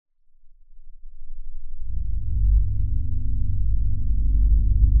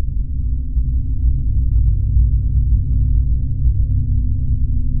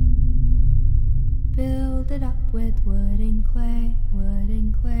wood and clay, wood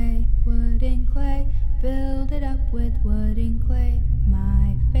and clay, wood and clay. Build it up with wood and clay,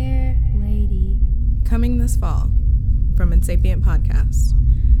 my fair lady. Coming this fall from Insapient Podcast,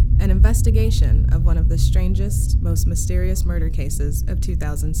 an investigation of one of the strangest, most mysterious murder cases of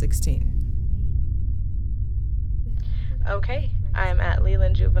 2016. Okay, I am at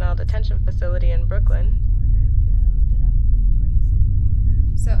Leland Juvenile Detention Facility in Brooklyn.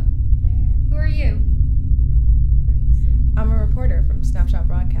 So, who are you? I'm a reporter from Snapshot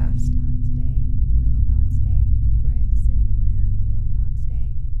Broadcast.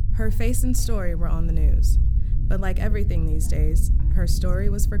 Her face and story were on the news, but like everything these days, her story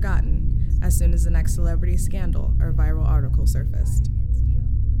was forgotten as soon as the next celebrity scandal or viral article surfaced.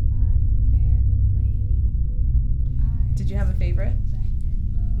 Did you have a favorite?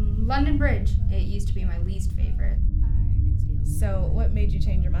 London Bridge. It used to be my least favorite. So, what made you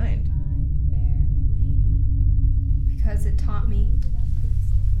change your mind? Because it taught me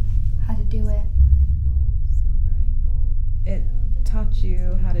how to do it. It taught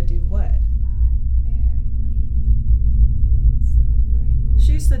you how to do what?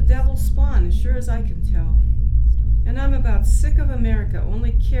 She's the devil's spawn, as sure as I can tell. And I'm about sick of America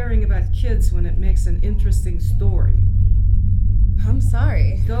only caring about kids when it makes an interesting story. I'm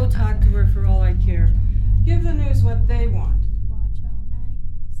sorry. Go talk to her for all I care. Give the news what they want.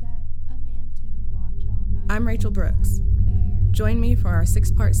 I'm Rachel Brooks. Join me for our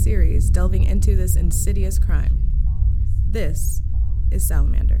 6-part series delving into this insidious crime. This is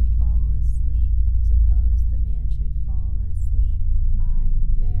Salamander.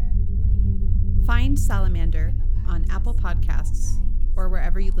 Find Salamander on Apple Podcasts or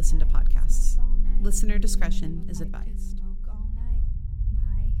wherever you listen to podcasts. Listener discretion is advised.